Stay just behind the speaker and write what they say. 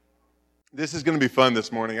This is going to be fun this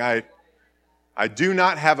morning. I do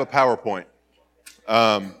not have a PowerPoint.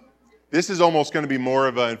 This is almost going to be more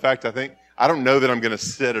of a, in fact, I don't know that I'm going to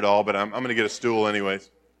sit at all, but I'm going to get a stool anyways.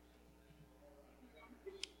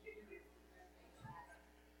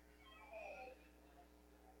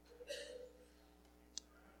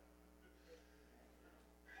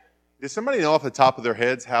 Does somebody know off the top of their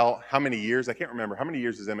heads how many years? I can't remember. How many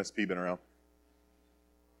years has MSP been around?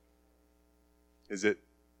 Is it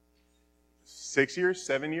 6 years,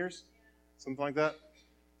 7 years? Something like that?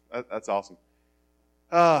 That's awesome.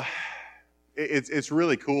 It's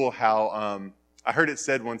really cool how I heard it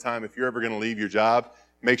said one time, if you're ever going to leave your job,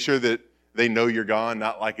 make sure that they know you're gone,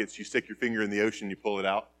 not like it's you stick your finger in the ocean, you pull it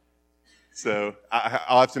out. So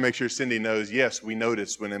I'll have to make sure Cindy knows, yes, we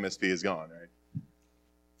noticed when MSP is gone, right?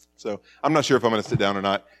 So I'm not sure if I'm going to sit down or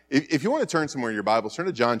not. If you want to turn somewhere in your Bible, turn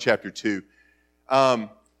to John chapter 2.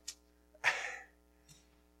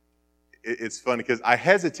 It's funny because I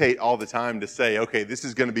hesitate all the time to say, okay, this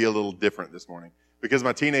is going to be a little different this morning. Because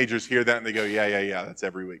my teenagers hear that and they go, yeah, that's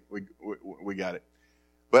every week. We got it.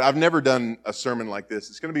 But I've never done a sermon like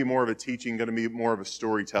this. It's going to be more of a teaching, going to be more of a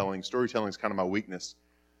storytelling. Storytelling is kind of my weakness.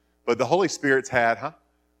 But the Holy Spirit's had,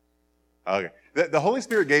 Okay. The Holy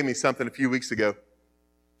Spirit gave me something a few weeks ago.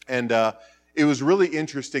 And it was really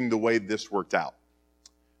interesting the way this worked out.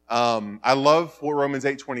 I love what Romans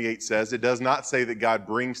 8:28 says. It does not say that God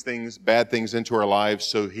brings bad things into our lives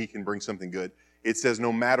so he can bring something good. It says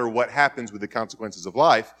no matter what happens with the consequences of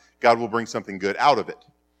life, God will bring something good out of it.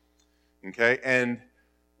 Okay? And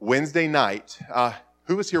Wednesday night,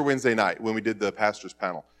 who was here Wednesday night when we did the pastor's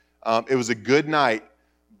panel? It was a good night,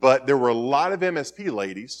 but there were a lot of MSP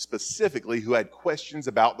ladies specifically who had questions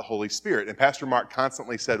about the Holy Spirit. And Pastor Mark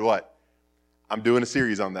constantly said what? I'm doing a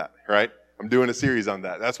series on that, right? I'm doing a series on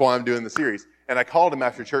that. That's why I'm doing the series. And I called him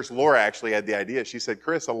after church. Laura actually had the idea. She said,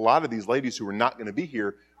 Chris, a lot of these ladies who are not going to be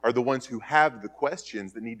here are the ones who have the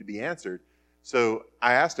questions that need to be answered. So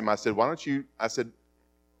I asked him, I said, why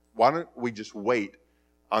don't we just wait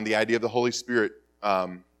on the idea of the Holy Spirit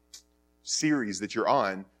series that you're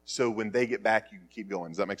on, so when they get back, you can keep going.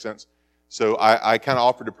 Does that make sense? So I kind of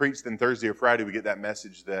offered to preach. Then Thursday or Friday, we get that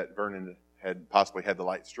message that Vernon had possibly had the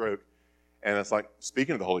light stroke. And it's like,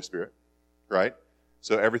 speaking of the Holy Spirit, right?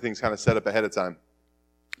 So everything's kind of set up ahead of time.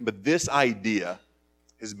 But this idea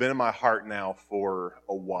has been in my heart now for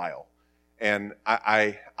a while. And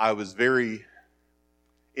I was very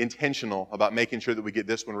intentional about making sure that we get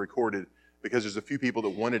this one recorded, because there's a few people that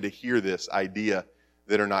wanted to hear this idea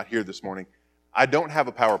that are not here this morning. I don't have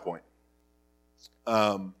a PowerPoint.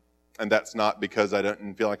 And that's not because I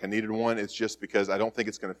didn't feel like I needed one. It's just because I don't think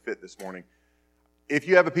it's going to fit this morning. If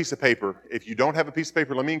you have a piece of paper, if you don't have a piece of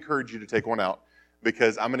paper, let me encourage you to take one out,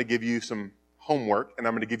 because I'm going to give you some homework and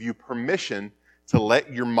I'm going to give you permission to let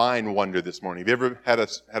your mind wander this morning. Have you ever had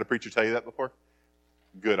a preacher tell you that before?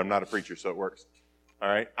 Good, I'm not a preacher, so it works. All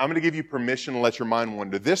right, I'm going to give you permission to let your mind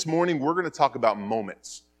wander. This morning, we're going to talk about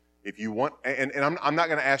moments. If you want, and I'm not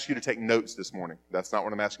going to ask you to take notes this morning. That's not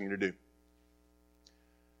what I'm asking you to do.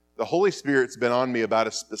 The Holy Spirit's been on me about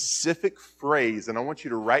a specific phrase, and I want you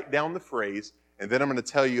to write down the phrase, and then I'm going to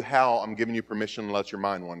tell you how I'm giving you permission to let your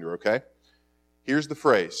mind wander, okay? Here's the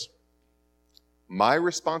phrase. My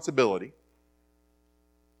responsibility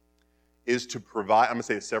is to provide, I'm going to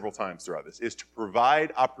say it several times throughout this, is to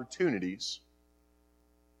provide opportunities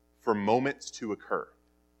for moments to occur.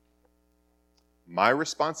 My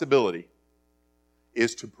responsibility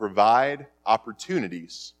is to provide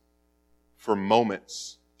opportunities for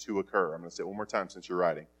moments to occur. I'm going to say it one more time since you're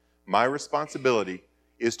writing. My responsibility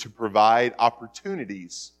is to provide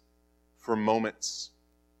opportunities for moments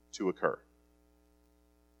to occur.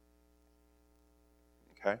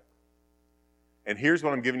 Okay? And here's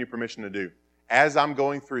what I'm giving you permission to do. As I'm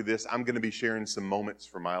going through this, I'm going to be sharing some moments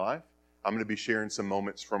from my life. I'm going to be sharing some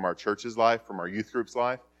moments from our church's life, from our youth group's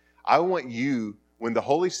life. I want you, when the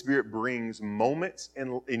Holy Spirit brings moments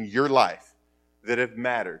in your life that have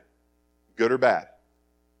mattered, good or bad,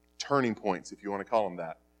 turning points, if you want to call them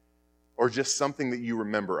that, or just something that you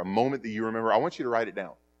remember, a moment that you remember, I want you to write it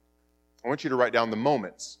down. I want you to write down the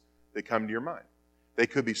moments that come to your mind. They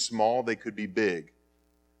could be small, they could be big.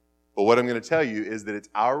 But what I'm going to tell you is that it's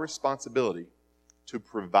our responsibility to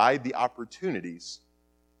provide the opportunities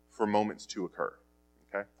for moments to occur.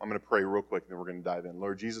 Okay? I'm going to pray real quick, and then we're going to dive in.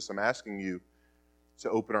 Lord Jesus, I'm asking you to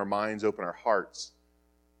open our minds, open our hearts,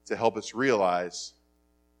 to help us realize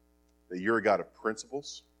that you're a God of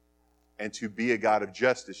principles, and to be a God of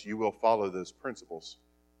justice, you will follow those principles.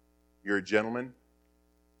 You're a gentleman,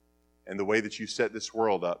 and the way that you set this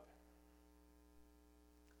world up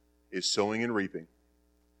is sowing and reaping.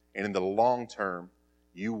 And in the long term,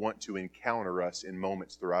 you want to encounter us in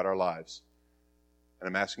moments throughout our lives. And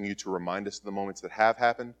I'm asking you to remind us of the moments that have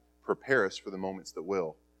happened, prepare us for the moments that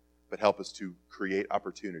will, but help us to create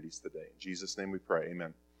opportunities today. In Jesus' name we pray,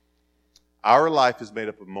 amen. Our life is made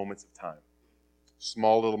up of moments of time,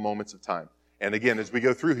 small little moments of time. And again, as we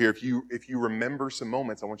go through here, if you remember some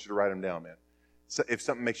moments, I want you to write them down, man. So if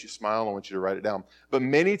something makes you smile, I want you to write it down. But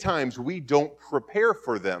many times we don't prepare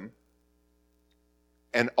for them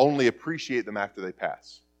and only appreciate them after they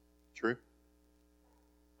pass. True?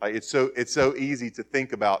 Like it's so easy to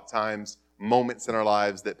think about times, moments in our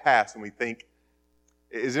lives that pass, and we think,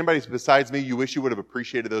 is anybody besides me, you wish you would have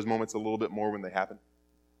appreciated those moments a little bit more when they happen?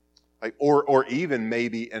 Like, or even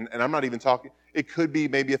maybe, and I'm not even talking, it could be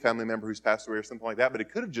maybe a family member who's passed away or something like that, but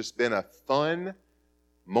it could have just been a fun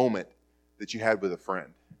moment that you had with a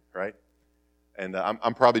friend, right? And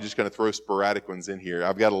I'm probably just going to throw sporadic ones in here.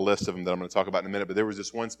 I've got a list of them that I'm going to talk about in a minute, but there was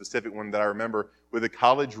this one specific one that I remember with a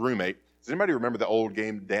college roommate. Does anybody remember the old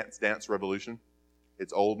game Dance Dance Revolution?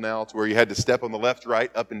 It's old now, to where you had to step on the left, right,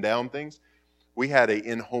 up and down things. We had a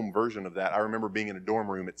in-home version of that. I remember being in a dorm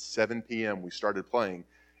room at 7 p.m. We started playing,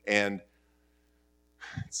 and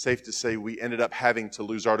it's safe to say we ended up having to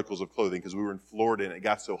lose articles of clothing because we were in Florida and it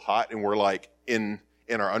got so hot, and we're like in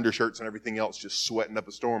our undershirts and everything else, just sweating up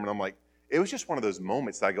a storm. And I'm like, it was just one of those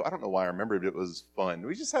moments that I go, I don't know why I remember it, but it was fun.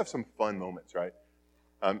 We just have some fun moments, right?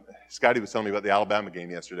 Scotty was telling me about the Alabama game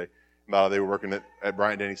yesterday, about how they were working at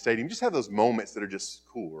Bryant-Denny Stadium. You just have those moments that are just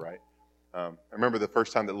cool, right? I remember the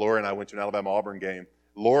first time that Laura and I went to an Alabama-Auburn game.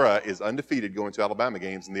 Laura is undefeated going to Alabama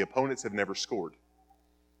games, and the opponents have never scored.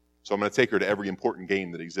 So I'm going to take her to every important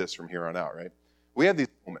game that exists from here on out, right? We have these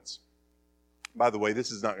moments. By the way,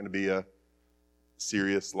 this is not going to be a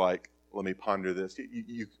serious, like, let me ponder this.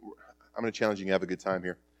 I'm going to challenge you to have a good time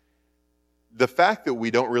here. The fact that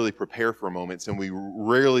we don't really prepare for moments and we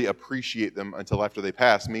rarely appreciate them until after they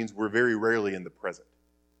pass means we're very rarely in the present.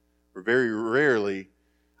 We're very rarely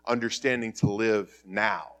understanding to live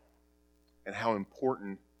now and how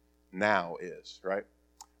important now is, right?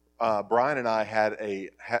 Brian and I had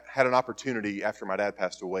an opportunity after my dad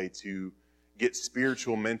passed away to get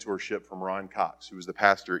spiritual mentorship from Ron Cox, who was the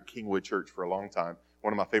pastor at Kingwood Church for a long time,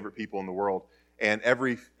 one of my favorite people in the world. And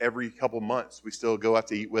every couple months, we still go out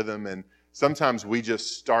to eat with him, and sometimes we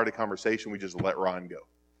just start a conversation, we just let Ron go.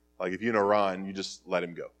 Like, if you know Ron, you just let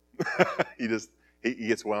him go. he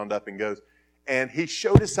gets wound up and goes. And he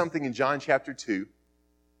showed us something in John chapter 2.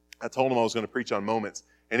 I told him I was going to preach on moments.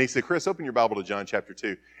 And he said, Chris, open your Bible to John chapter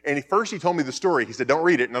 2. And first he told me the story. He said, don't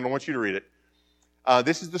read it, and I don't want you to read it.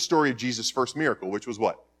 This is the story of Jesus' first miracle, which was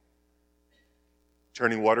what?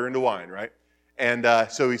 Turning water into wine, right? And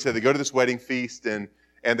so he said they go to this wedding feast, and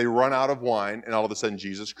they run out of wine, and all of a sudden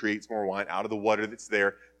Jesus creates more wine out of the water that's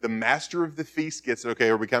there. The master of the feast gets it. Okay,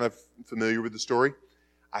 are we kind of familiar with the story?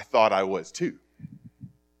 I thought I was too.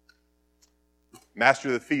 Master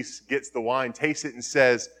of the feast gets the wine, tastes it, and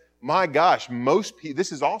says, my gosh,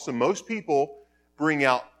 this is awesome. Most people bring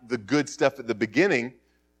out the good stuff at the beginning.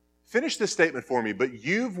 Finish this statement for me, but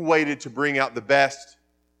you've waited to bring out the best.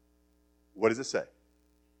 What does it say?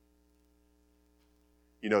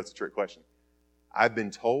 You know it's a trick question. I've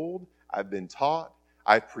been told, I've been taught,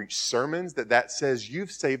 I've preached sermons that says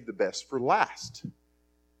you've saved the best for last.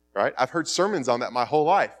 Right? I've heard sermons on that my whole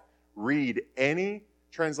life. Read any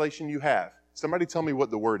translation you have. Somebody tell me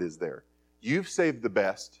what the word is there. You've saved the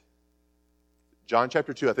best. John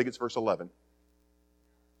chapter 2, I think it's verse 11.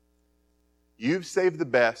 You've saved the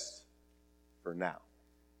best for now.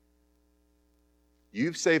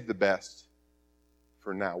 You've saved the best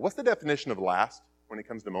for now. What's the definition of last when it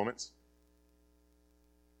comes to moments?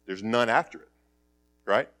 There's none after it,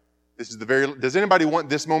 right? Does anybody want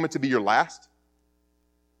this moment to be your last?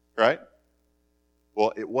 Right?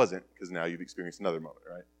 Well, it wasn't, because now you've experienced another moment,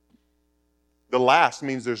 right? The last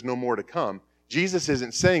means there's no more to come. Jesus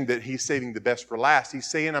isn't saying that he's saving the best for last. He's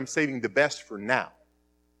saying I'm saving the best for now.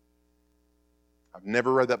 I've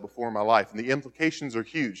never read that before in my life, and the implications are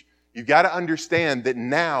huge. You've got to understand that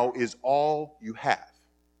now is all you have.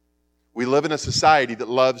 We live in a society that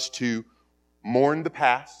loves to mourn the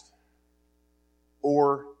past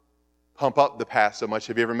or pump up the past so much.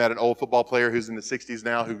 Have you ever met an old football player who's in the 60s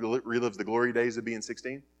now who relives the glory days of being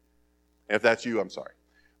 16? And if that's you, I'm sorry.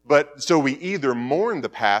 But so we either mourn the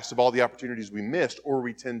past of all the opportunities we missed, or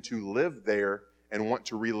we tend to live there and want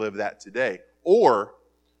to relive that today. Or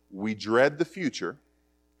we dread the future,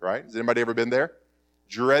 right? Has anybody ever been there?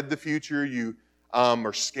 Dread the future. You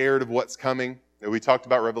are scared of what's coming. We talked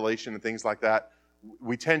about Revelation and things like that.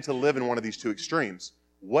 We tend to live in one of these two extremes.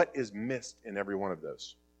 What is missed in every one of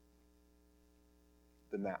those?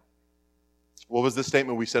 The now. What was the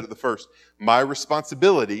statement we said at the first? My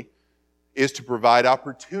responsibility is to provide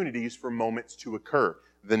opportunities for moments to occur.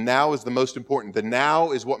 The now is the most important. The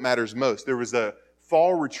now is what matters most. There was a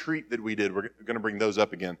fall retreat that we did. We're going to bring those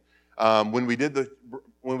up again. When we did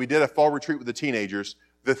a fall retreat with the teenagers,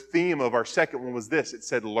 the theme of our second one was this. It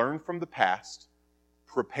said, learn from the past,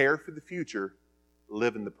 prepare for the future,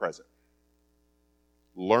 live in the present.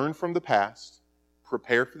 Learn from the past,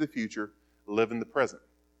 prepare for the future, live in the present.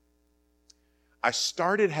 I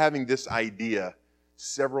started having this idea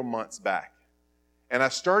several months back, and I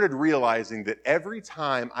started realizing that every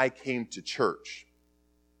time I came to church,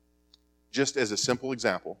 just as a simple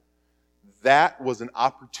example, that was an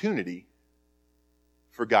opportunity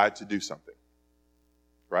for God to do something,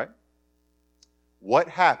 right? What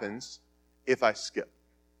happens if I skip?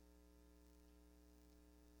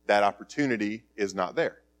 That opportunity is not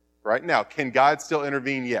there, right? Now, can God still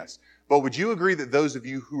intervene? Yes. But would you agree that those of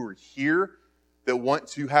you who are here that want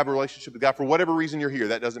to have a relationship with God, for whatever reason you're here,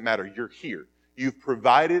 that doesn't matter, you're here. You've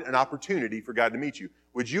provided an opportunity for God to meet you.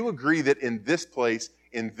 Would you agree that in this place,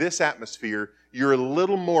 in this atmosphere, you're a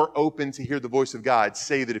little more open to hear the voice of God,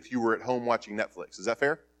 say that if you were at home watching Netflix? Is that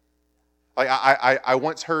fair? Like I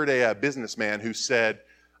once heard a businessman who said,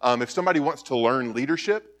 if somebody wants to learn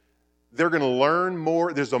leadership, they're going to learn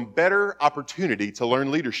more. There's a better opportunity to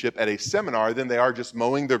learn leadership at a seminar than they are just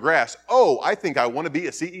mowing their grass. Oh, I think I want to be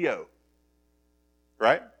a CEO.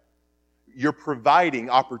 Right? You're providing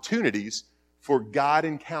opportunities for God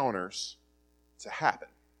encounters to happen.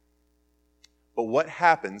 But what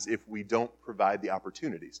happens if we don't provide the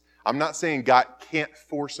opportunities? I'm not saying God can't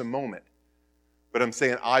force a moment, but I'm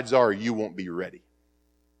saying odds are you won't be ready.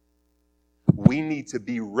 We need to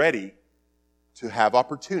be ready to have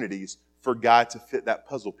opportunities for God to fit that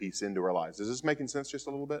puzzle piece into our lives. Is this making sense just a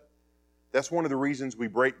little bit? That's one of the reasons we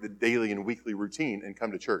break the daily and weekly routine and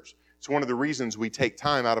come to church. It's one of the reasons we take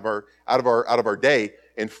time out of our day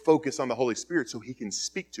and focus on the Holy Spirit so He can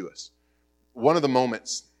speak to us.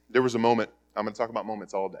 There was a moment, I'm going to talk about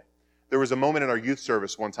moments all day. There was a moment in our youth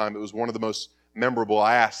service one time. It was one of the most memorable.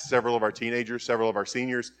 I asked several of our teenagers, several of our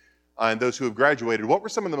seniors, and those who have graduated, what were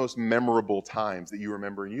some of the most memorable times that you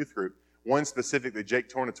remember in youth group? One specific that Jake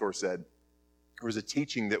Tornator said, there was a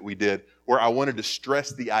teaching that we did where I wanted to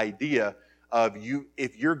stress the idea of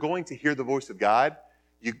if you're going to hear the voice of God,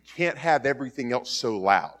 you can't have everything else so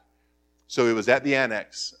loud. So it was at the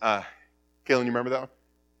annex. Kaylin, you remember that one?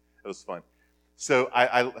 It was fun. So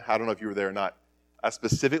I don't know if you were there or not. I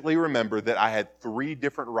specifically remember that I had 3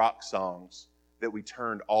 different rock songs that we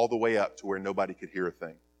turned all the way up to where nobody could hear a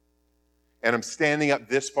thing. And I'm standing up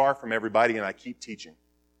this far from everybody and I keep teaching.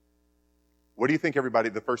 What do you think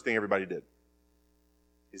the first thing everybody did?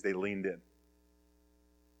 Is they leaned in.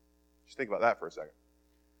 Just think about that for a second.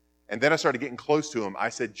 And then I started getting close to him. I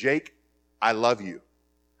said, Jake, I love you.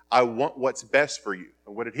 I want what's best for you.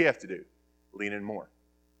 And what did he have to do? Lean in more.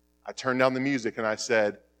 I turned down the music and I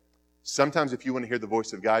said, sometimes if you want to hear the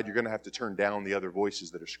voice of God, you're going to have to turn down the other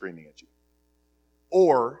voices that are screaming at you.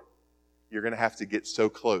 Or you're going to have to get so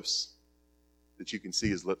close that you can see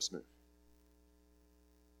his lips move.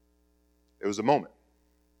 It was a moment.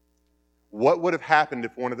 What would have happened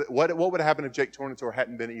if what would have happened if Jake Tornator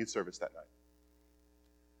hadn't been at youth service that night?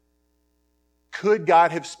 Could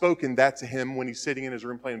God have spoken that to him when he's sitting in his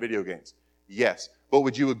room playing video games? Yes. But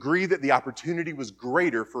would you agree that the opportunity was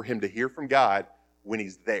greater for him to hear from God when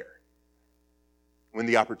he's there? When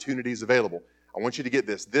the opportunity is available. I want you to get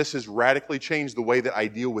this. This has radically changed the way that I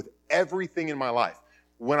deal with everything in my life.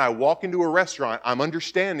 When I walk into a restaurant, I'm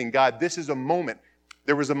understanding, God, this is a moment.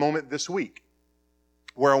 There was a moment this week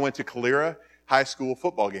where I went to Calera High School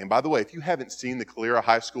football game. By the way, if you haven't seen the Calera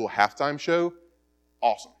High School halftime show,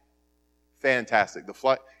 awesome. Fantastic.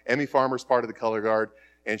 Emmy Farmer's part of the color guard,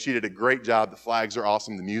 and she did a great job. The flags are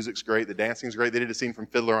awesome. The music's great. The dancing's great. They did a scene from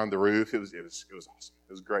Fiddler on the Roof. It was awesome.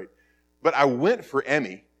 It was great. But I went for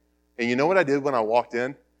Emmy, and you know what I did when I walked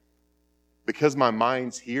in? Because my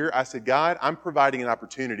mind's here, I said, God, I'm providing an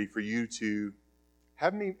opportunity for you to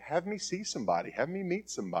have me see somebody, have me meet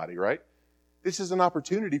somebody, right? This is an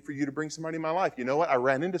opportunity for you to bring somebody in my life. You know what? I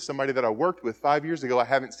ran into somebody that I worked with 5 years ago I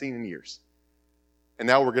haven't seen in years. And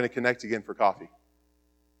now we're going to connect again for coffee.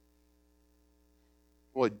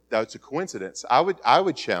 Well, that's a coincidence. I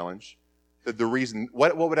would challenge that the reason,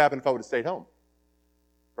 what would happen if I would have stayed home?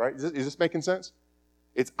 Right? Is this making sense?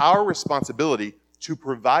 It's our responsibility to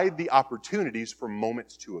provide the opportunities for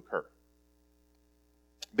moments to occur.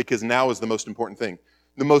 Because now is the most important thing.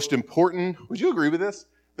 Would you agree with this?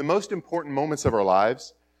 The most important moments of our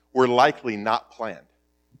lives were likely not planned.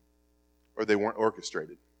 Or they weren't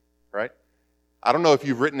orchestrated. Right? I don't know if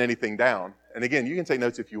you've written anything down. And again, you can take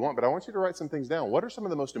notes if you want, but I want you to write some things down. What are some of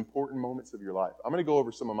the most important moments of your life? I'm going to go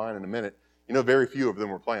over some of mine in a minute. You know, very few of them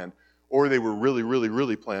were planned. Or they were really, really,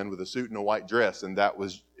 really planned with a suit and a white dress, and it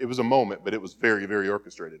was a moment, but it was very, very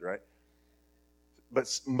orchestrated, right?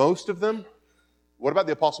 But most of them, what about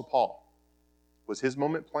the Apostle Paul? Was his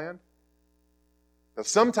moment planned? Now,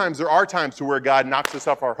 sometimes there are times to where God knocks us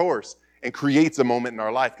off our horse and creates a moment in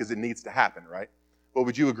our life because it needs to happen, right? But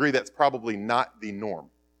would you agree that's probably not the norm?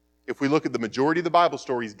 If we look at the majority of the Bible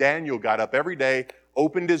stories, Daniel got up every day,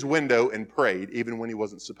 opened his window, and prayed, even when he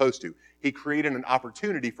wasn't supposed to. He created an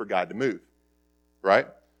opportunity for God to move, right?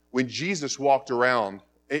 When Jesus walked around,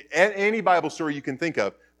 any Bible story you can think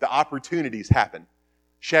of, the opportunities happen.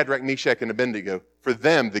 Shadrach, Meshach, and Abednego, for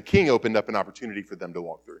them, the king opened up an opportunity for them to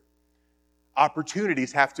walk through.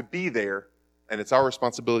 Opportunities have to be there, and it's our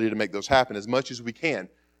responsibility to make those happen as much as we can.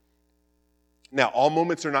 Now, all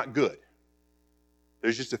moments are not good.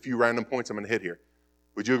 There's just a few random points I'm going to hit here.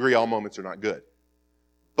 Would you agree all moments are not good?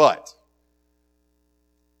 But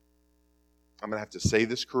I'm going to have to say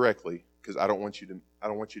this correctly because I don't want you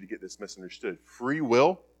to get this misunderstood. Free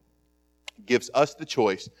will gives us the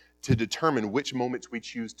choice to determine which moments we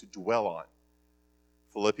choose to dwell on.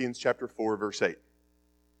 Philippians chapter 4, verse 8.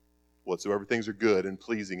 Whatsoever things are good and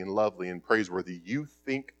pleasing and lovely and praiseworthy, you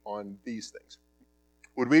think on these things.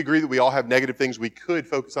 Would we agree that we all have negative things we could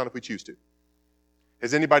focus on if we choose to?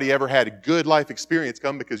 Has anybody ever had a good life experience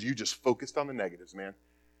come because you just focused on the negatives, man?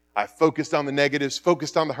 I focused on the negatives,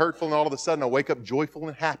 focused on the hurtful, and all of a sudden I wake up joyful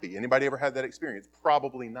and happy. Anybody ever had that experience?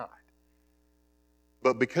 Probably not.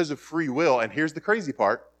 But because of free will, and here's the crazy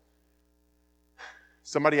part,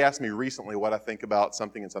 somebody asked me recently what I think about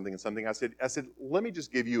something and something and something. I said, let me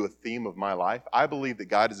just give you a theme of my life. I believe that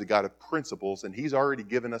God is a God of principles, and He's already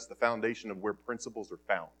given us the foundation of where principles are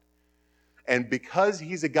found. And because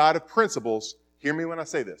He's a God of principles, hear me when I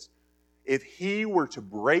say this, if He were to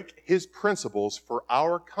break His principles for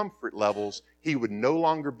our comfort levels, He would no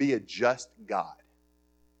longer be a just God.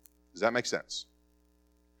 Does that make sense?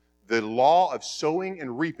 The law of sowing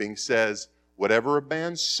and reaping says, whatever a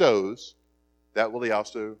man sows, that will he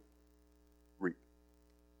also reap.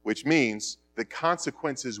 Which means the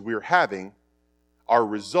consequences we're having are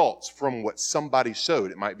results from what somebody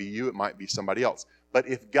sowed. It might be you, it might be somebody else. But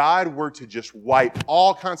if God were to just wipe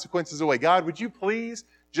all consequences away, God, would you please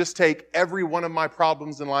just take every one of my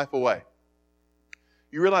problems in life away?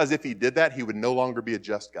 You realize if He did that, He would no longer be a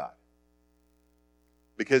just God.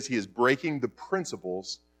 Because He is breaking the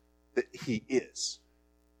principles that He is.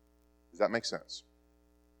 Does that make sense?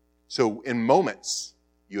 So in moments,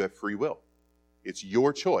 you have free will. It's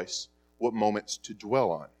your choice what moments to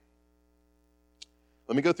dwell on.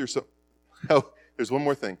 Let me go through some. Oh, there's one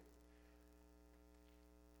more thing.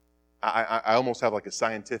 I almost have like a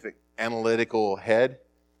scientific, analytical head.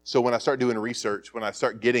 So when I start doing research, when I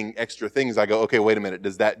start getting extra things, I go, okay, wait a minute,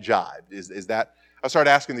 does that jive? Is that? I started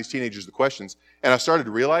asking these teenagers the questions, and I started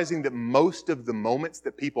realizing that most of the moments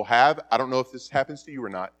that people have, I don't know if this happens to you or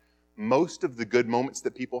not, most of the good moments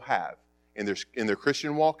that people have in their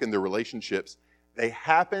Christian walk and their relationships, they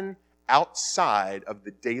happen outside of the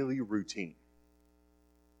daily routine.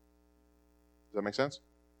 Does that make sense?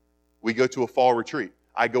 We go to a fall retreat.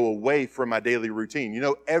 I go away from my daily routine. You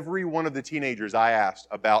know, every one of the teenagers I asked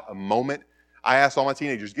about a moment, I asked all my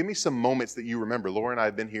teenagers, give me some moments that you remember. Laura and I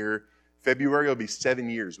have been here. February will be 7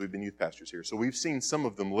 years we've been youth pastors here. So we've seen some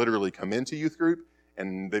of them literally come into youth group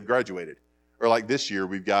and they've graduated. Or like this year,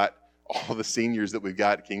 we've got all the seniors that we've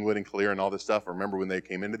got, Kingwood and Clear and all this stuff. I remember when they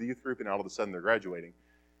came into the youth group and all of a sudden they're graduating.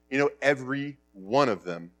 You know, every one of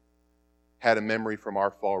them had a memory from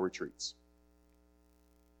our fall retreats.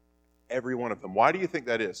 Every one of them. Why do you think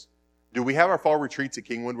that is? Do we have our fall retreats at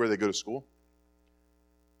Kingwood where they go to school?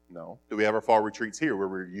 No. Do we have our fall retreats here where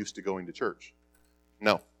we're used to going to church?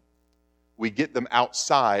 No. We get them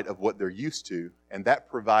outside of what they're used to, and that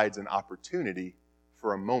provides an opportunity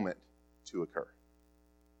for a moment to occur.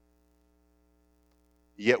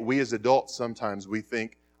 Yet we as adults, sometimes we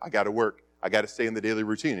think, I got to work. I got to stay in the daily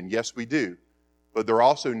routine. And yes, we do. But there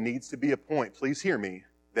also needs to be a point, please hear me,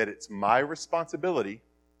 that it's my responsibility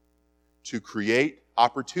to create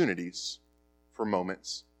opportunities for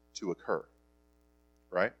moments to occur.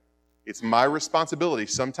 Right? It's my responsibility.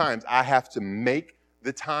 Sometimes I have to make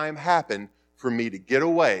the time happen for me to get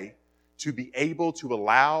away, to be able to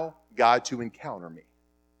allow God to encounter me.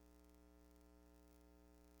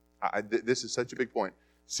 This is such a big point.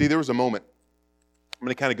 See, there was a moment. I'm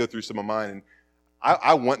going to kind of go through some of mine, and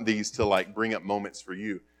I want these to like bring up moments for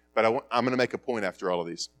you, but I'm going to make a point after all of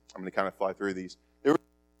these. I'm going to kind of fly through these.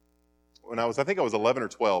 When I think I was 11 or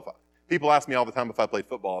 12. People ask me all the time if I played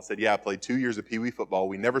football. I said, yeah, I played 2 years of Pee Wee football.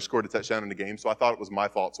 We never scored a touchdown in a game, so I thought it was my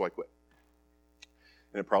fault, so I quit.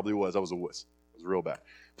 And it probably was. I was a wuss. It was real bad.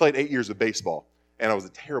 Played 8 years of baseball, and I was a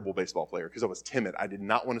terrible baseball player because I was timid. I did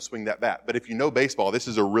not want to swing that bat. But if you know baseball, this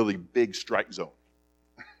is a really big strike zone,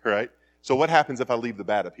 right? So what happens if I leave the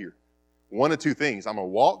bat up here? One of two things. I'm going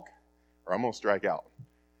to walk or I'm going to strike out.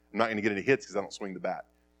 I'm not going to get any hits because I don't swing the bat.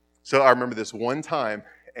 So I remember this one time,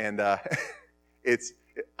 and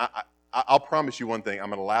I'll promise you one thing. I'm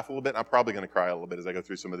going to laugh a little bit, and I'm probably going to cry a little bit as I go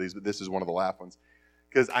through some of these, but this is one of the laugh ones.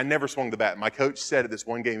 Because I never swung the bat. My coach said at this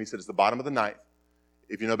one game, he said, it's the bottom of the ninth.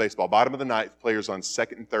 If you know baseball, bottom of the ninth, players on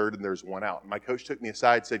second and third, and there's one out. And my coach took me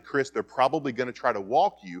aside and said, Chris, they're probably going to try to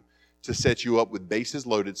walk you to set you up with bases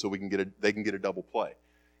loaded so they can get a double play.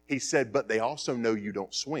 He said, but they also know you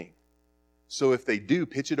don't swing. So if they do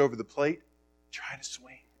pitch it over the plate, try to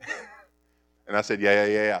swing. And I said,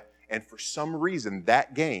 yeah. And for some reason,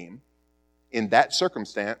 that game, in that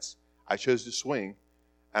circumstance, I chose to swing,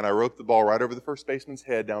 and I roped the ball right over the first baseman's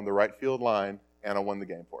head down the right field line, and I won the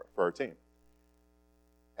game for our team.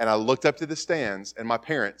 And I looked up to the stands, and my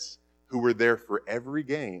parents, who were there for every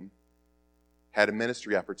game, had a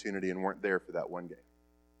ministry opportunity and weren't there for that one game.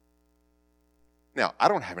 Now, I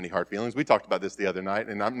don't have any hard feelings. We talked about this the other night,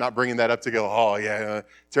 and I'm not bringing that up to go, oh, yeah,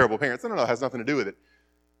 terrible parents. No, it has nothing to do with it.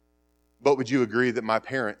 But would you agree that my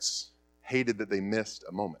parents hated that they missed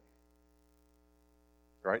a moment?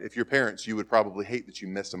 Right? If you're parents, you would probably hate that you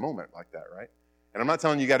missed a moment like that, right? And I'm not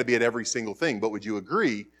telling you got to be at every single thing, but would you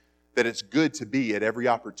agree that it's good to be at every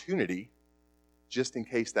opportunity just in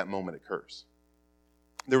case that moment occurs?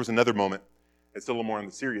 There was another moment. It's a little more on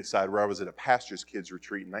the serious side, where I was at a pastor's kids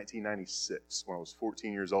retreat in 1996 when I was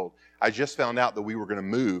 14 years old. I just found out that we were going to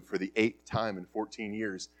move for the 8th time in 14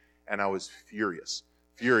 years, and I was furious.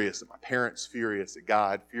 Furious at my parents, furious at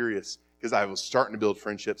God, furious because I was starting to build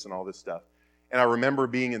friendships and all this stuff. And I remember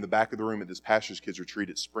being in the back of the room at this pastor's kids retreat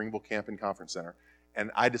at Springville Camp and Conference Center, and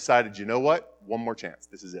I decided, you know what? One more chance.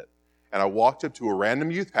 This is it. And I walked up to a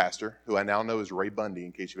random youth pastor, who I now know is Ray Bundy,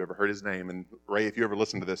 in case you've ever heard his name. And Ray, if you ever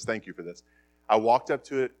listen to this, thank you for this. I walked up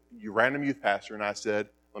to a random youth pastor, and I said,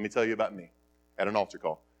 let me tell you about me, at an altar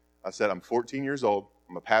call. I said, I'm 14 years old.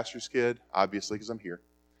 I'm a pastor's kid, obviously, because I'm here.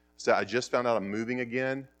 I said, I just found out I'm moving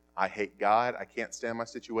again. I hate God. I can't stand my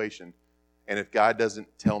situation. And if God doesn't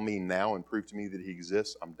tell me now and prove to me that He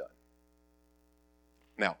exists, I'm done.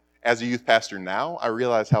 Now, as a youth pastor now, I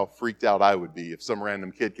realize how freaked out I would be if some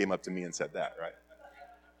random kid came up to me and said that, right?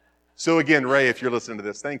 So again, Ray, if you're listening to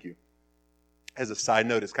this, thank you. As a side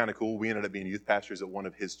note, it's kind of cool. We ended up being youth pastors at one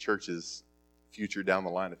of his churches, future down the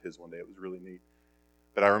line of his one day. It was really neat.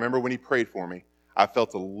 But I remember when he prayed for me, I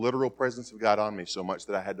felt the literal presence of God on me so much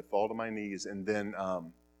that I had to fall to my knees. And then,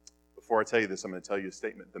 before I tell you this, I'm going to tell you a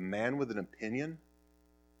statement. The man with an opinion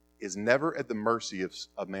is never at the mercy of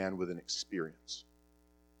a man with an experience.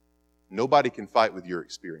 Nobody can fight with your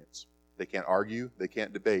experience. They can't argue. They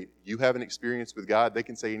can't debate. You have an experience with God. They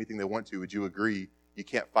can say anything they want to. Would you agree? You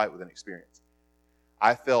can't fight with an experience.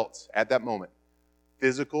 I felt at that moment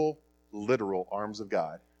physical, literal arms of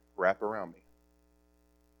God wrap around me.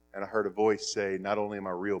 And I heard a voice say, not only am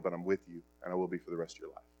I real, but I'm with you, and I will be for the rest of your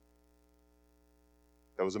life.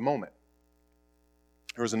 That was a moment.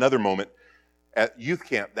 There was another moment at youth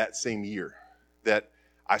camp that same year that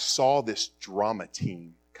I saw this drama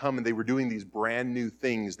team come, and they were doing these brand new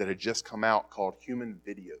things that had just come out called Human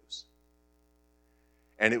Videos.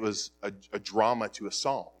 And it was a drama to a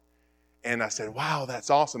song. And I said, wow, that's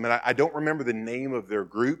awesome. And I don't remember the name of their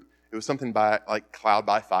group. It was something like Cloud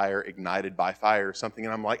by Fire, Ignited by Fire or something.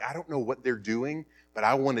 And I'm like, I don't know what they're doing, but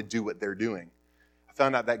I want to do what they're doing. I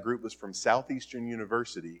found out that group was from Southeastern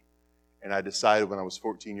University, and I decided when I was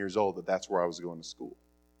 14 years old that that's where I was going to school.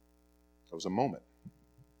 That was a moment.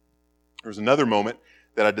 There was another moment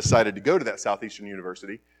that I decided to go to that Southeastern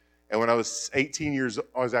University. And when I was 18 years old,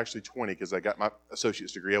 I was actually 20 because I got my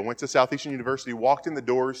associate's degree. I went to Southeastern University, walked in the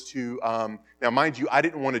doors to, now mind you, I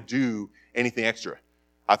didn't want to do anything extra.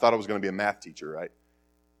 I thought I was going to be a math teacher, right?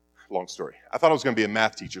 Long story. I thought I was going to be a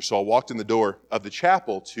math teacher. So I walked in the door of the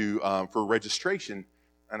chapel for registration,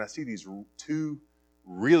 and I see these two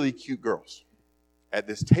really cute girls at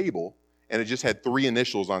this table, and it just had 3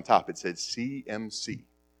 initials on top. It said CMC.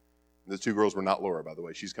 The 2 girls were not Laura, by the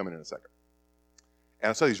way. She's coming in a second. And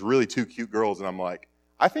I saw these really 2 cute girls, and I'm like,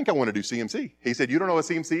 I think I want to do CMC. He said, you don't know what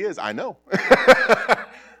CMC is? I know.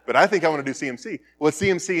 But I think I want to do CMC. What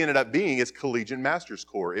CMC ended up being is Collegiate Master's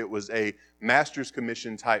Corps. It was a Master's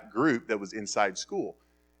Commission type group that was inside school.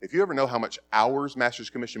 If you ever know how much hours Master's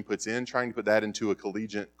Commission puts in, trying to put that into a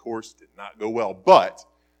collegiate course did not go well. But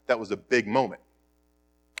that was a big moment.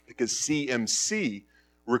 Because CMC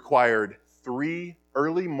required 3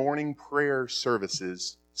 early morning prayer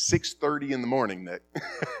services, 6:30 in the morning, Nick.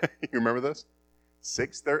 You remember this?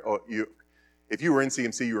 6:30? Oh, if you were in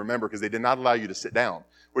CMC, you remember, because they did not allow you to sit down.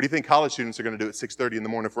 What do you think college students are going to do at 6:30 in the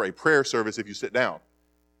morning for a prayer service if you sit down?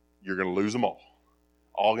 You're going to lose them all.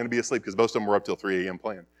 All going to be asleep, because most of them were up till 3 a.m.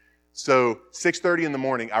 playing. So 6:30 in the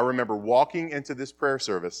morning, I remember walking into this prayer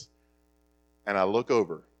service, and I look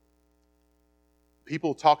over.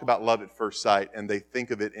 People talk about love at first sight, and they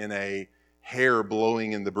think of it in a hair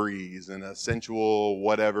blowing in the breeze and a sensual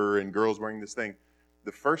whatever, and girls wearing this thing.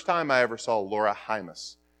 The first time I ever saw Laura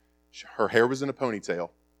Hymas, her hair was in a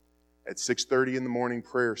ponytail, at 6:30 in the morning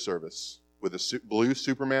prayer service with a blue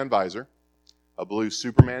Superman visor, a blue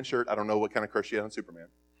Superman shirt. I don't know what kind of crush she had on Superman.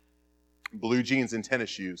 Blue jeans and tennis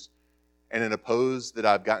shoes. And in a pose that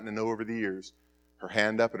I've gotten to know over the years, her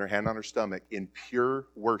hand up and her hand on her stomach in pure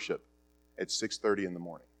worship at 6:30 in the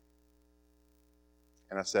morning.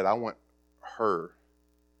 And I said, I want her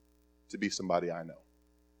to be somebody I know.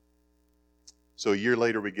 So a year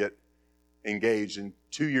later, we get engaged. And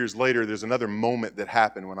 2 years later, there's another moment that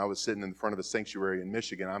happened when I was sitting in front of a sanctuary in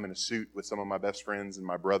Michigan. I'm in a suit with some of my best friends and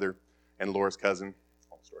my brother and Laura's cousin.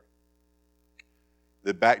 Long story.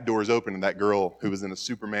 The back doors open, and that girl who was in a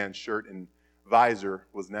Superman shirt and visor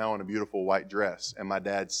was now in a beautiful white dress. And my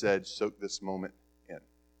dad said, soak this moment in.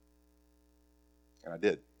 And I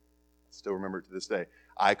did. I still remember it to this day.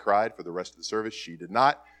 I cried for the rest of the service. She did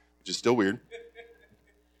not, which is still weird.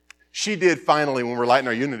 She did finally when we're lighting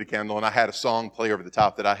our unity candle, and I had a song play over the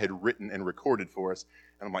top that I had written and recorded for us.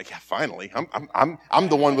 And I'm like, yeah, finally. I'm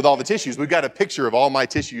the one with all the tissues. We've got a picture of all my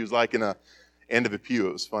tissues like in a end of a pew.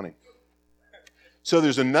 It was funny. So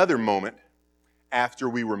there's another moment after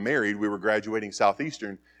we were married. We were graduating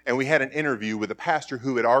Southeastern, and we had an interview with a pastor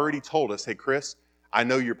who had already told us, hey, Chris, I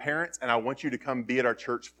know your parents, and I want you to come be at our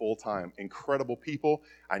church full time. Incredible people.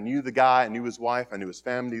 I knew the guy. I knew his wife. I knew his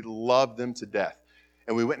family. Loved them to death.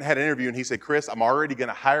 And we went and had an interview, and he said, Chris, I'm already going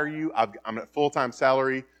to hire you. I'm at full-time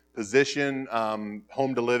salary, position,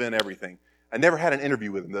 home to live in, everything. I never had an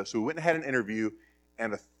interview with him, though. So we went and had an interview,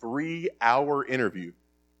 and a 3-hour interview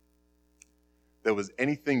that was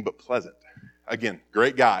anything but pleasant. Again,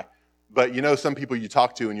 great guy. But you know some people you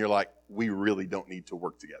talk to, and you're like, we really don't need to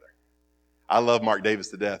work together. I love Mark Davis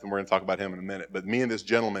to death, and we're going to talk about him in a minute. But me and this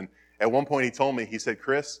gentleman, at one point he told me, he said,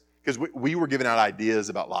 Chris, because we were giving out ideas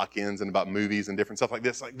about lock-ins and about movies and different stuff like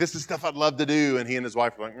this. Like, this is stuff I'd love to do. And he and his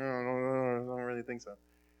wife were like, no, I don't really think so.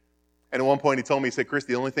 And at one point he told me, he said, Chris,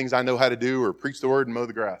 the only things I know how to do are preach the word and mow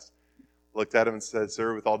the grass. Looked at him and said,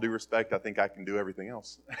 sir, with all due respect, I think I can do everything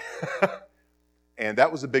else. And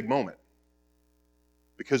that was a big moment.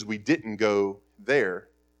 Because we didn't go there,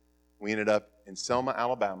 we ended up in Selma,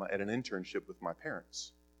 Alabama at an internship with my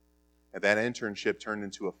parents. And that internship turned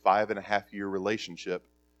into a 5.5-year relationship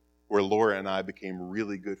where Laura and I became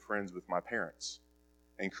really good friends with my parents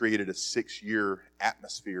and created a 6-year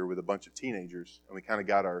atmosphere with a bunch of teenagers. And we kind of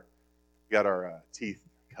got our teeth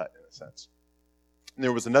cut in a sense. And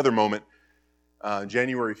there was another moment,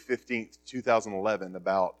 January 15th, 2011,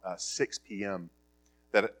 about 6 p.m.,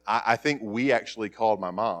 that I think we actually called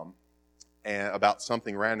my mom and about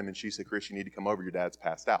something random, and she said, Chris, you need to come over. Your dad's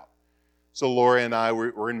passed out. So Laura and I,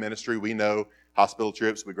 we're in ministry. We know hospital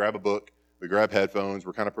trips. We grab a book. We grab headphones.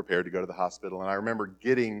 We're kind of prepared to go to the hospital. And I remember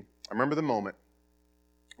the moment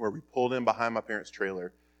where we pulled in behind my parents'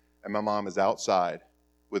 trailer, and my mom is outside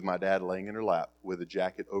with my dad laying in her lap with a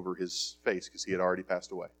jacket over his face because he had already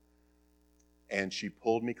passed away. And she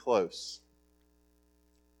pulled me close.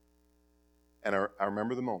 And I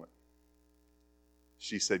remember the moment.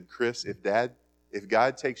 She said, Chris, if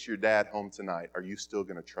God takes your dad home tonight, are you still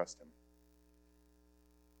going to trust him?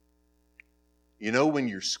 You know when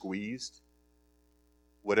you're squeezed,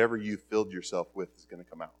 whatever you filled yourself with is going to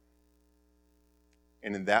come out.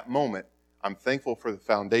 And in that moment, I'm thankful for the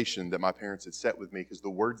foundation that my parents had set with me, because the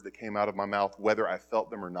words that came out of my mouth, whether I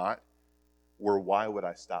felt them or not, were, why would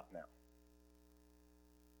I stop now?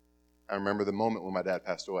 I remember the moment when my dad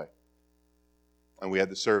passed away. And we had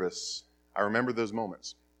the service. I remember those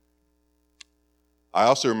moments. I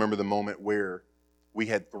also remember the moment where we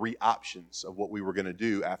had 3 options of what we were going to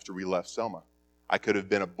do after we left Selma. I could have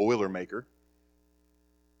been a Boilermaker.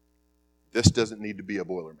 This doesn't need to be a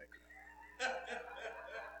Boilermaker.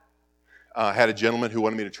 I had a gentleman who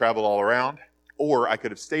wanted me to travel all around, or I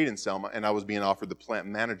could have stayed in Selma, and I was being offered the plant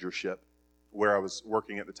managership where I was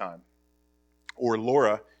working at the time. Or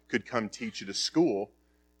Laura could come teach at a school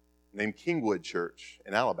named Kingwood Church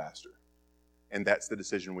in Alabaster. And that's the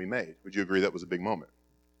decision we made. Would you agree that was a big moment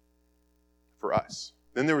for us?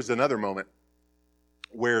 Then there was another moment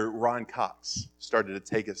where Ron Cox started to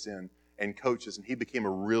take us in and coach us, and he became a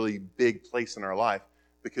really big place in our life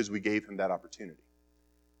because we gave him that opportunity.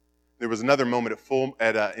 There was another moment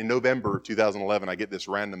in November 2011, I get this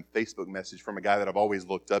random Facebook message from a guy that I've always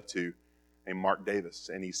looked up to named Mark Davis,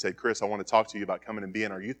 and he said, Chris, I want to talk to you about coming and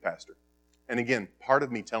being our youth pastor. And again, part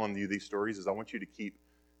of me telling you these stories is I want you to keep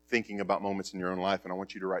thinking about moments in your own life, and I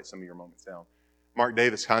want you to write some of your moments down. Mark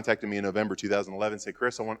Davis contacted me in November 2011 and said,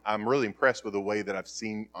 Chris, I'm really impressed with the way that I've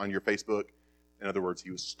seen on your Facebook. In other words, he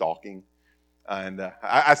was stalking. And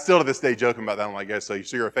I still to this day joking about that. I'm like, yeah, so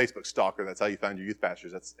you're a Facebook stalker. That's how you found your youth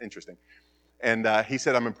pastors. That's interesting. And he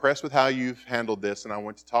said, I'm impressed with how you've handled this, and I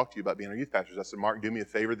want to talk to you about being our youth pastors. I said, Mark, do me a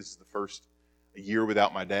favor. This is the first year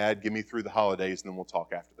without my dad. Give me through the holidays, and then we'll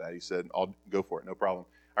talk after that. He said, I'll go for it. No problem.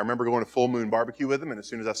 I remember going to Full Moon Barbecue with him, and as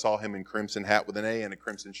soon as I saw him in crimson hat with an A and a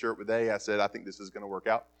crimson shirt with A, I said, I think this is going to work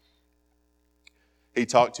out. He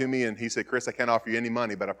talked to me, and he said, Chris, I can't offer you any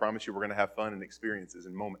money, but I promise you we're going to have fun and experiences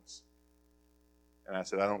and moments. And I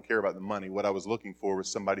said, I don't care about the money. What I was looking for was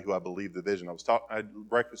somebody who I believed the vision. I had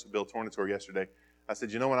breakfast with Bill Tornator yesterday. I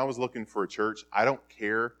said, when I was looking for a church, I don't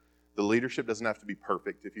care. The leadership doesn't have to be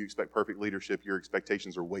perfect. If you expect perfect leadership, your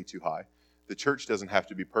expectations are way too high. The church doesn't have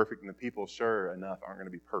to be perfect, and the people, sure enough, aren't going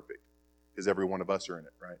to be perfect because every one of us are in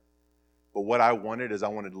it, right? But what I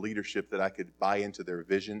wanted leadership that I could buy into their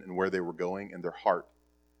vision and where they were going and their heart.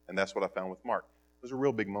 And that's what I found with Mark. It was a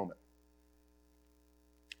real big moment.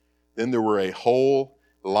 Then there were a whole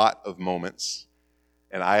lot of moments,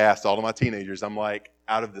 and I asked all of my teenagers, I'm like,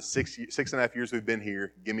 out of the 6.5 years we've been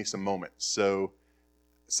here, give me some moments. So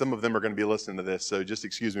some of them are going to be listening to this, so just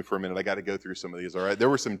excuse me for a minute. I got to go through some of these, all right? There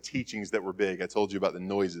were some teachings that were big. I told you about the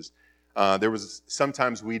noises.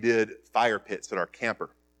 Sometimes we did fire pits at our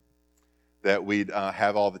camper that we'd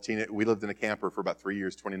have all the we lived in a camper for about 3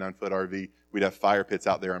 years, 29-foot RV. We'd have fire pits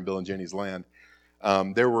out there on Bill and Jenny's land.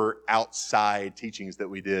 There were outside teachings that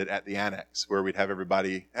we did at the annex where we'd have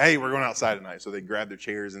everybody, hey, we're going outside tonight. So they'd grab their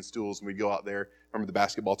chairs and stools and we'd go out there. Remember the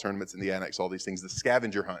basketball tournaments in the annex, all these things, the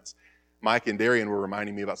scavenger hunts. Mike and Darian were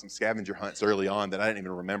reminding me about some scavenger hunts early on that I didn't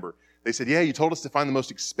even remember. They said, yeah, you told us to find the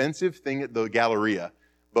most expensive thing at the Galleria,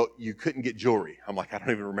 but you couldn't get jewelry. I'm like, I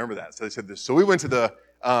don't even remember that. So they said this. So we went to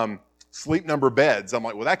the sleep number beds. I'm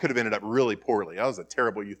like, well, that could have ended up really poorly. I was a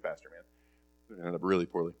terrible youth pastor, man. It ended up really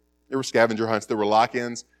poorly. There were scavenger hunts. There were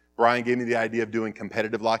lock-ins. Brian gave me the idea of doing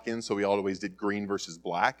competitive lock-ins, so we always did green versus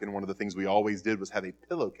black. And one of the things we always did was have a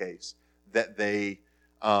pillowcase that they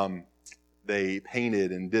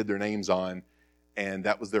painted and did their names on, and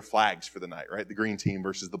that was their flags for the night, right? The green team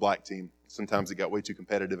versus the black team. Sometimes it got way too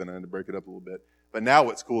competitive, and I had to break it up a little bit. But now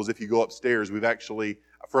what's cool is if you go upstairs, we've actually,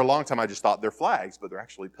 for a long time I just thought they're flags, but they're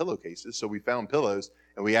actually pillowcases. So we found pillows,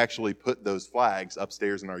 and we actually put those flags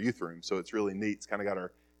upstairs in our youth room. So it's really neat. It's kind of got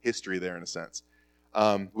our history there in a sense.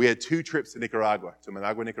 We had 2 trips to Nicaragua, to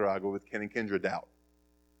Managua, Nicaragua with Ken and Kendra Doubt.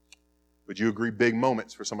 Would you agree big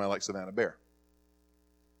moments for somebody like Savannah Bear?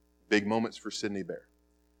 Big moments for Sydney Bear.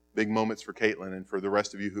 Big moments for Caitlin and for the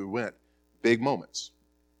rest of you who went. Big moments.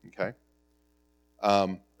 Okay?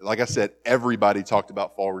 Like I said, everybody talked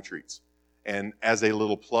about fall retreats. And as a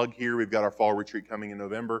little plug here, we've got our fall retreat coming in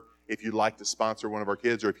November. If you'd like to sponsor one of our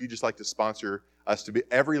kids, or if you just like to sponsor us to be,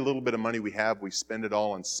 every little bit of money we have, we spend it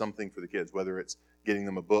all on something for the kids, whether it's getting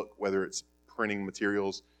them a book, whether it's printing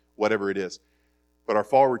materials, whatever it is. But our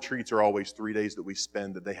fall retreats are always 3 days that we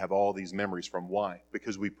spend that they have all these memories from. Why?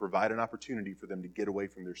 Because we provide an opportunity for them to get away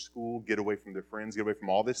from their school, get away from their friends, get away from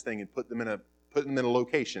all this thing, and put them in a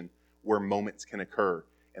location where moments can occur.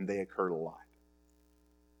 And they occurred a lot.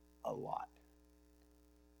 A lot.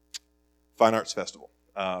 Fine Arts Festival.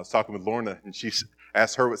 I was talking with Lorna, and she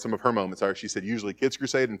asked her what some of her moments are. She said usually Kids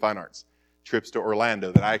Crusade and Fine Arts. Trips to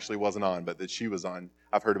Orlando that I actually wasn't on, but that she was on.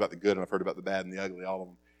 I've heard about the good and I've heard about the bad and the ugly, all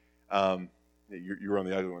of them. You were on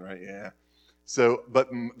the ugly one, right? Yeah. So, but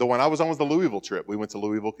the one I was on was the Louisville trip. We went to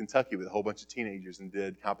Louisville, Kentucky with a whole bunch of teenagers and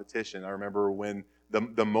did competition. I remember when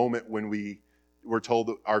the moment when we were told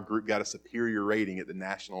that our group got a superior rating at the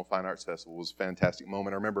National Fine Arts Festival was a fantastic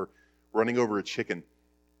moment. I remember running over a chicken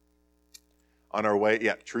on our way.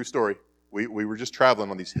 Yeah, true story. We were just traveling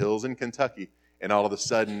on these hills in Kentucky, and all of a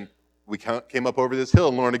sudden we came up over this hill,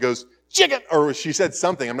 and Lorna goes, chicken! Or she said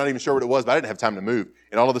something. I'm not even sure what it was, but I didn't have time to move.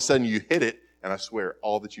 And all of a sudden you hit it, and I swear,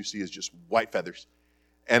 all that you see is just white feathers.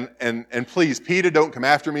 And please, PETA, don't come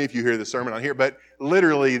after me if you hear the sermon on here, but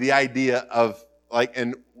literally the idea of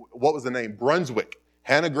and what was the name? Brunswick.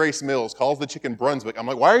 Hannah Grace Mills calls the chicken Brunswick. I'm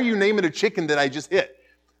like, why are you naming a chicken that I just hit?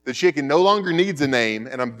 The chicken no longer needs a name,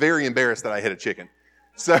 and I'm very embarrassed that I hit a chicken.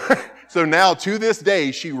 So now, to this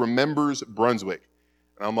day, she remembers Brunswick.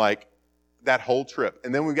 And I'm like, that whole trip.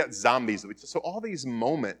 And then we've got zombies. So all these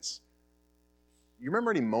moments, you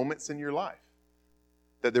remember any moments in your life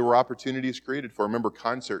that there were opportunities created for? I remember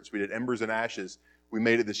concerts. We did Embers and Ashes. We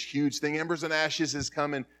made it this huge thing. Embers and Ashes is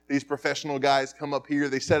coming. These professional guys come up here.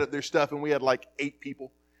 They set up their stuff, and we had like 8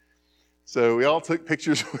 people. So we all took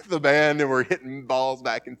pictures with the band, and we're hitting balls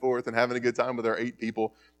back and forth and having a good time with our 8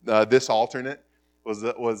 people. This alternate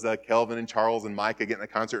was Kelvin and Charles and Micah getting a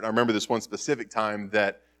concert. And I remember this one specific time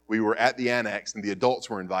that we were at the Annex, and the adults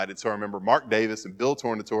were invited. So I remember Mark Davis and Bill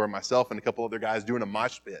Tornatore and myself and a couple other guys doing a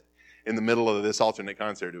mosh pit in the middle of this alternate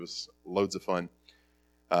concert. It was loads of fun.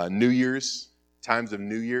 New Year's, times of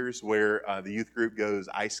New Year's where the youth group goes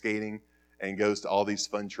ice skating and goes to all these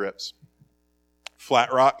fun trips.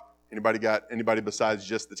 Flat Rock. Anybody besides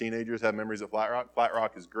just the teenagers have memories of Flat Rock? Flat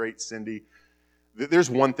Rock is great. Cindy. There's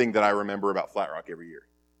one thing that I remember about Flat Rock every year.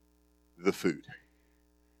 The food.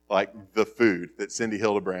 Like the food that Cindy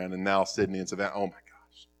Hildebrand and now Sydney and Savannah. Oh my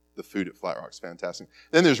gosh. The food at Flat Rock's fantastic.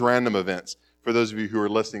 Then there's random events. For those of you who are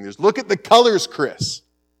listening, there's Look at the Colors, Chris.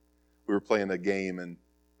 We were playing a game, and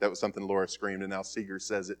that was something Laura screamed, and now Seeger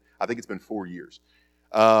says it. I think it's been 4 years.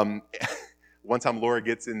 One time Laura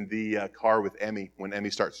gets in the car with Emmy when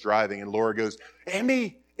Emmy starts driving, and Laura goes,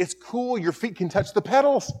 "Emmy, it's cool. Your feet can touch the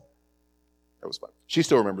pedals." That was fun. She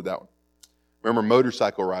still remembered that one. Remember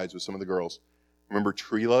motorcycle rides with some of the girls. Remember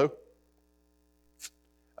Trilo.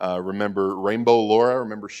 Remember Rainbow Laura.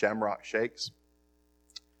 Remember Shamrock Shakes.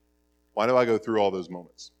 Why do I go through all those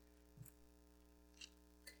moments?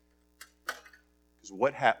 Because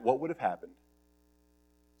what would have happened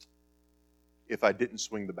if I didn't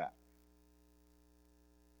swing the bat?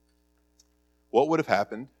 What would have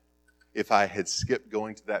happened if I had skipped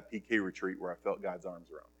going to that PK retreat where I felt God's arms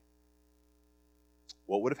around me?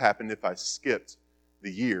 What would have happened if I skipped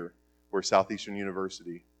the year where Southeastern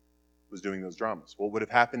University was doing those dramas? What would have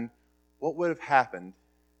happened? What would have happened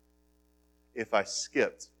if I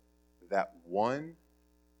skipped that one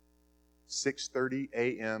 6:30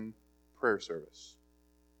 a.m. prayer service?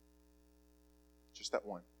 Just that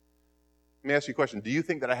one. Let me ask you a question. Do you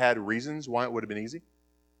think that I had reasons why it would have been easy?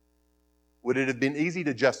 Would it have been easy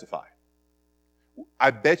to justify? I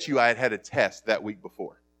bet you I had had a test that week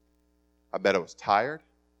before. I bet I was tired.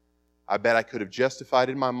 I bet I could have justified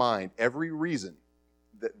in my mind every reason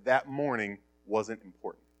that that morning wasn't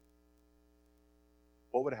important.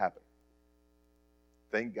 What would have happened?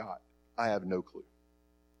 Thank God. I have no clue.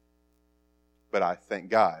 But I thank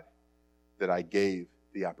God that I gave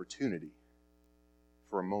the opportunity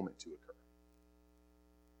for a moment to occur.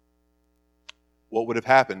 What would have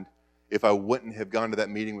happened if I wouldn't have gone to that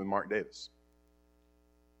meeting with Mark Davis?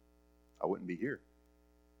 I wouldn't be here.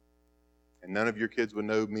 And none of your kids would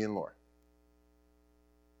know me and Laura.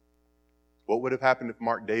 What would have happened if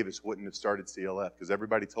Mark Davis wouldn't have started CLF? Because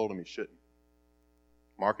everybody told him he shouldn't.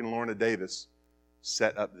 Mark and Lorna Davis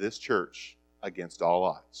set up this church against all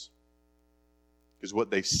odds. Because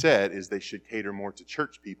what they said is they should cater more to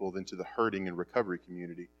church people than to the hurting and recovery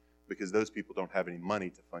community, because those people don't have any money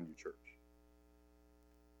to fund your church.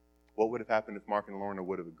 What would have happened if Mark and Lorna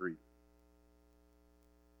would have agreed?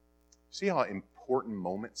 See how important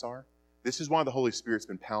moments are? This is why the Holy Spirit's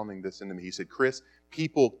been pounding this into me. He said, Chris,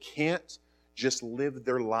 people can't just live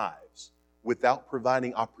their lives without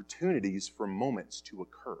providing opportunities for moments to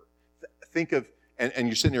occur. Think of, and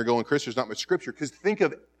you're sitting there going, Chris, there's not much scripture, because think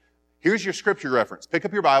of, here's your scripture reference. Pick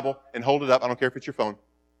up your Bible and hold it up. I don't care if it's your phone.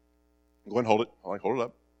 Go ahead and hold it. Hold it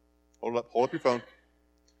up. Hold it up. Hold up your phone.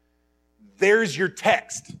 There's your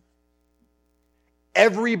text.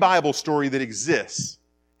 Every Bible story that exists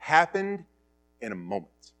happened in a moment.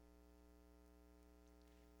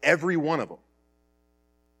 Every one of them.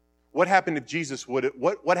 What happened if Jesus would have,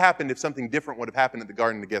 what happened if something different would have happened at the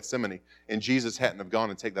Garden of Gethsemane and Jesus hadn't have gone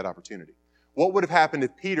and take that opportunity? What would have happened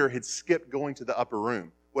if Peter had skipped going to the upper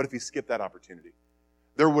room? What if he skipped that opportunity?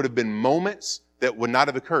 There would have been moments that would not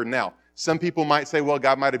have occurred. Now, some people might say, well,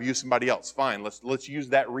 God might have used somebody else. Fine, let's use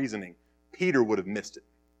that reasoning. Peter would have missed it.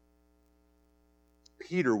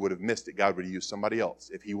 Peter would have missed it. God would have used somebody else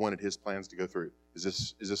if he wanted his plans to go through.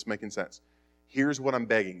 Is this making sense? Here's what I'm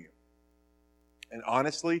begging you. And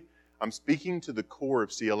honestly, I'm speaking to the core of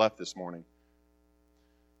CLF this morning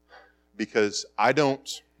because I don't,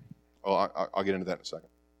 I'll get into that in a second.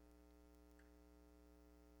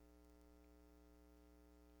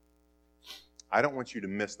 I don't want you to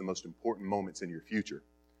miss the most important moments in your future.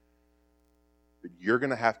 But you're going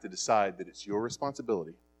to have to decide that it's your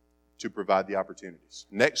responsibility to provide the opportunities.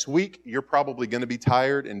 Next week, you're probably going to be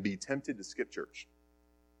tired and be tempted to skip church.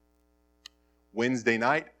 Wednesday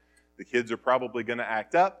night, the kids are probably going to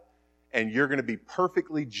act up, and you're going to be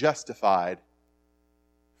perfectly justified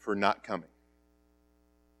for not coming.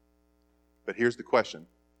 But here's the question.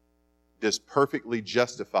 Does perfectly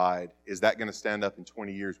justified, is that going to stand up in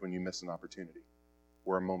 20 years when you miss an opportunity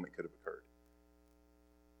where a moment could have occurred?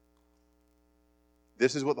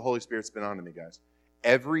 This is what the Holy Spirit's been on to me, guys.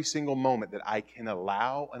 Every single moment that I can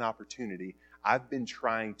allow an opportunity, I've been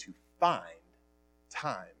trying to find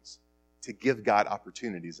times to give God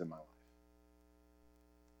opportunities in my life.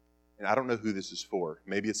 And I don't know who this is for.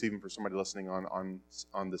 Maybe it's even for somebody listening on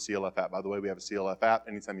the CLF app. By the way, we have a CLF app.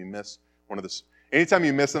 Anytime you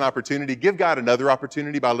miss an opportunity, give God another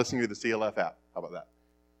opportunity by listening to the CLF app. How about that?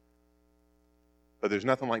 But there's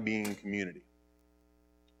nothing like being in community.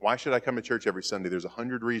 Why should I come to church every Sunday? There's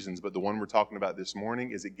 100 reasons, but the one we're talking about this morning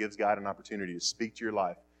is it gives God an opportunity to speak to your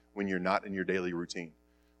life when you're not in your daily routine,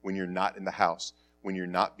 when you're not in the house, when you're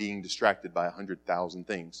not being distracted by 100,000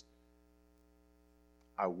 things.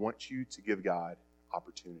 I want you to give God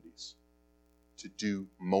opportunities to do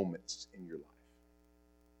moments in your life.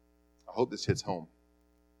 I hope this hits home.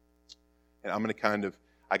 And I'm going to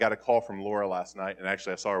I got a call from Laura last night, and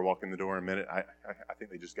actually I saw her walk in the door in a minute. I think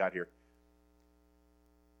they just got here.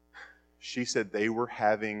 She said they were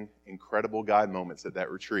having incredible God moments at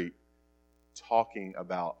that retreat, talking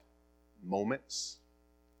about moments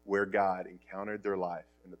where God encountered their life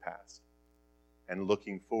in the past and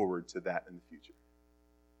looking forward to that in the future.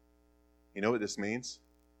 You know what this means?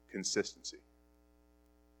 Consistency.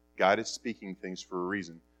 God is speaking things for a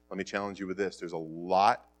reason. Let me challenge you with this. There's a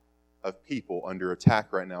lot of people under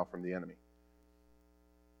attack right now from the enemy.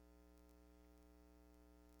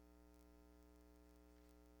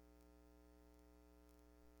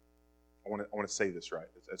 I want to say this right.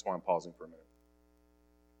 That's why I'm pausing for a minute.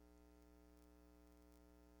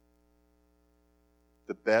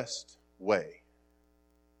 The best way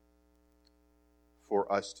for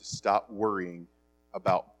us to stop worrying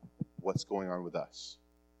about what's going on with us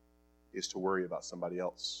is to worry about somebody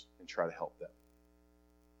else and try to help them.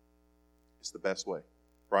 It's the best way.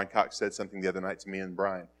 Brian Cox said something the other night to me and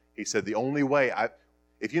Brian. He said, the only way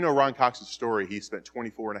if you know Ron Cox's story, he spent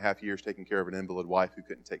 24 and a half years taking care of an invalid wife who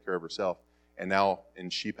couldn't take care of herself.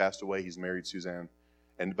 And she passed away. He's married Suzanne.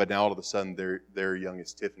 But now all of a sudden, their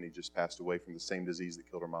youngest Tiffany just passed away from the same disease that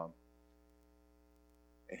killed her mom.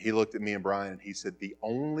 And he looked at me and Brian and he said, the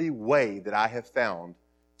only way that I have found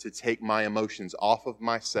to take my emotions off of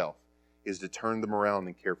myself is to turn them around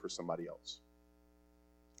and care for somebody else.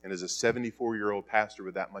 And as a 74-year-old pastor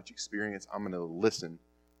with that much experience, I'm going to listen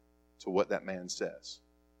to what that man says.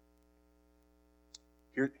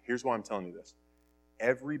 Here's why I'm telling you this.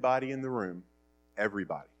 Everybody in the room,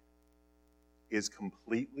 everybody, is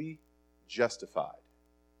completely justified.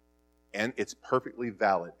 And it's perfectly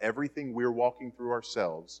valid. Everything we're walking through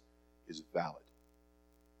ourselves is valid.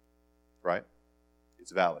 Right?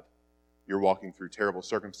 It's valid. You're walking through terrible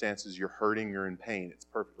circumstances, you're hurting, you're in pain. It's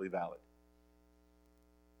perfectly valid.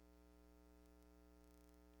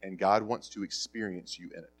 And God wants to experience you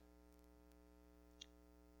in it.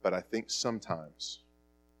 But I think sometimes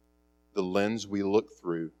the lens we look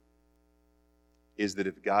through is that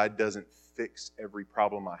if God doesn't fix every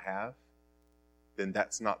problem I have, then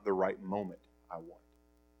that's not the right moment I want.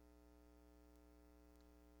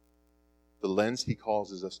 The lens He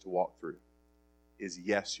causes us to walk through is,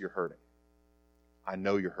 yes, you're hurting. I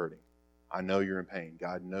know you're hurting. I know you're in pain.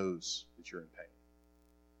 God knows that you're in pain.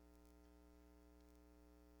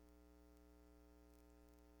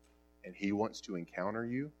 And He wants to encounter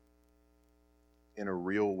you in a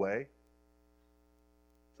real way.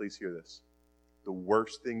 Please hear this. The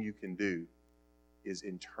worst thing you can do is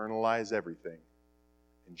internalize everything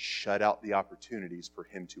and shut out the opportunities for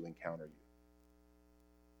Him to encounter you.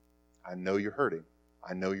 I know you're hurting.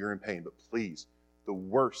 I know you're in pain. But please, the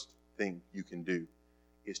worst thing you can do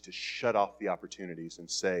is to shut off the opportunities and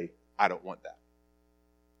say, I don't want that.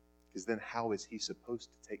 Because then how is He supposed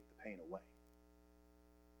to take the pain away?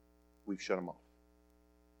 We've shut Him off.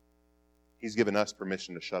 He's given us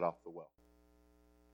permission to shut off the well.